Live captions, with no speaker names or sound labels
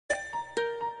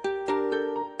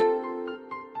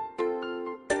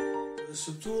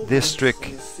This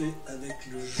trick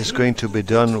is going to be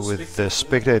done with the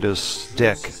spectator's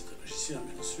deck,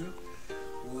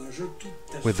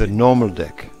 with the normal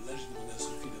deck.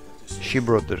 She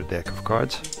brought the deck of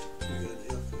cards.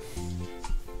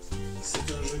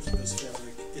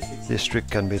 This trick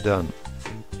can be done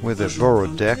with a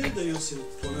borrowed deck.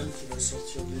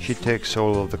 She takes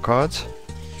all of the cards.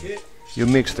 You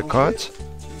mix the cards.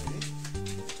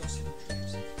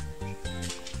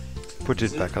 Put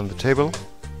it back on the table.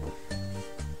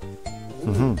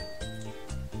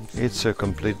 It's a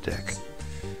complete deck.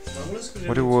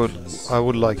 What I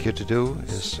would like you to do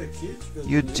is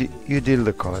you deal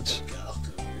the cards.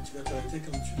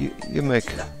 You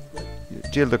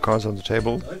deal the cards on the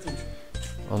table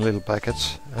on little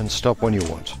packets and stop when you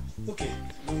want.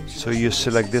 So you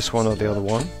select this one or the other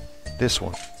one. This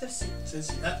one.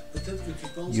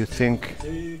 You think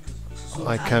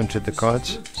I counted the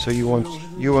cards, so you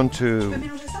want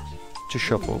to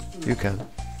shuffle. You can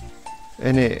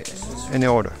any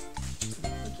order.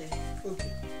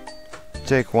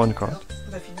 Take one card.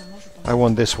 I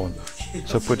want this one,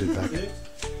 so put it back.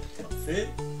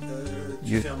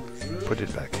 You put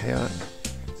it back here,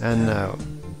 and now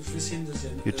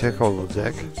you take all the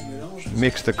deck,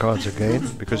 mix the cards again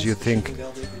because you think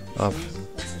of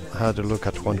how to look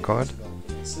at one card.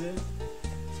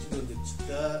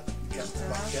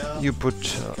 You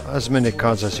put as many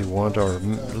cards as you want, or a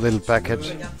little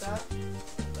packet.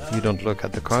 You don't look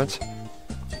at the cards.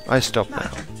 I stop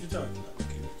now.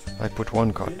 I put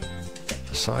one card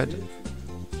aside.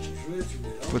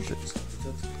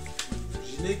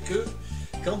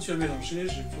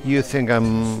 You think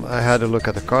I had a look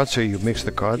at the cards, so you mix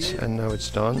the cards, and now it's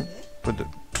done.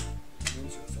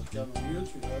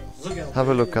 Have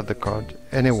a look at the card,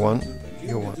 any one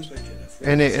you want,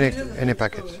 any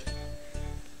packet.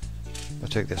 I'll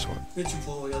take this one.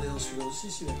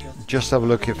 Just have a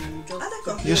look if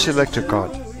you select a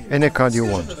card, any card you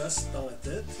want.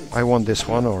 I want this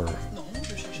one, or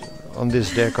on this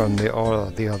deck, or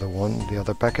the other one, the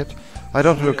other packet. I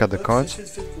don't look at the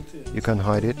cards. You can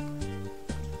hide it.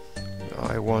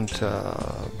 I want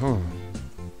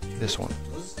this one.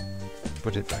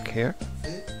 Put it back here.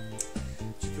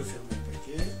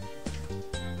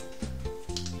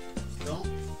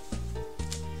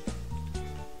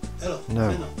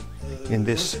 Now, in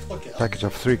this packet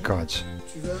of 3 cards,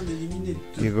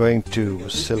 you're going to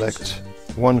select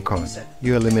one card.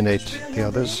 You eliminate the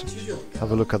others.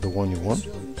 Have a look at the one you want.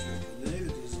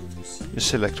 You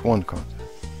select one card.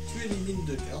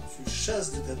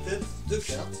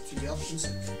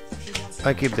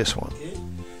 I keep this one.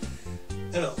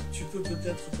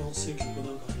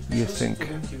 You think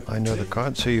I know the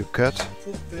card, so you cut,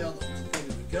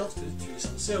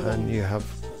 and you have.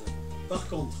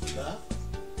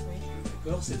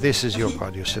 This is your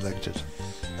card you selected.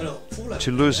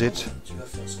 To lose it,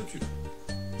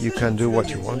 you can do what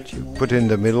you want. You put it in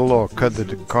the middle, or cut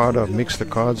the card, or mix the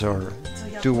cards, or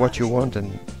do what you want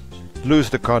and lose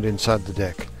the card inside the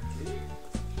deck.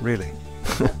 Really.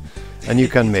 And you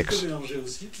can mix.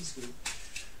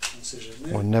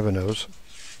 One never knows.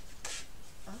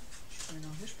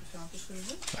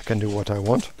 I can do what I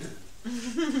want.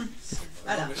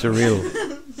 It's a real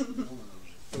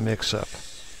mix-up.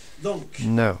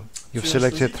 No, you've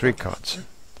selected 3 cards.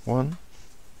 One.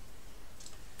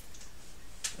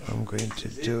 I'm going to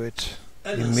do it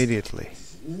immediately.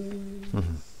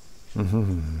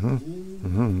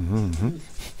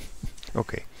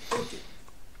 Okay.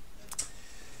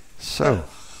 So,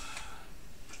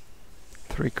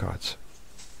 3 cards.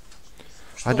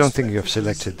 I don't think you have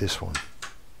selected this one,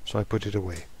 so I put it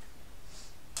away.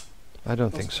 I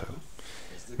don't think so.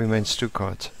 Remains 2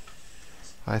 cards.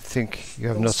 I think you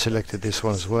have not selected this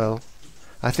one as well.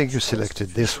 I think you selected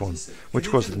this one.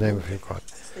 Which was the name of your card?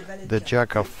 The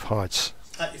Jack of Hearts.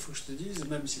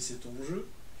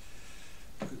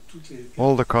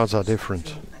 All the cards are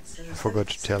different. I forgot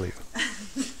to tell you.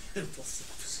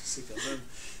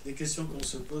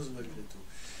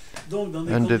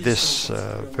 Under this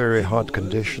very hard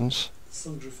conditions,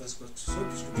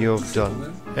 you've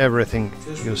done everything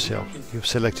yourself. You've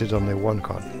selected only one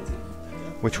card.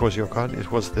 Which was your card?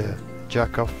 It was the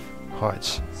Jack of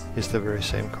Hearts. It's the very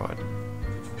same card.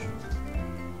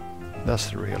 That's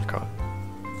the real card.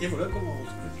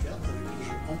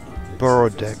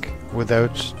 Borrowed deck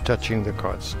without touching the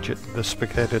cards. The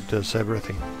spectator does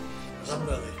everything.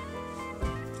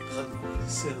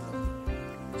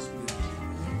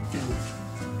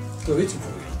 Oui, tu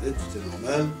peux regarder, tout est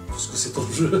normal, puisque c'est ton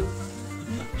jeu.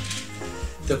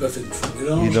 T'as pas fait de faux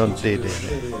mélange. You don't need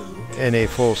any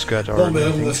false cut or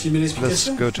anything. On va filmer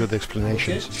l'explication. Let's go to the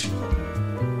explanations. Okay.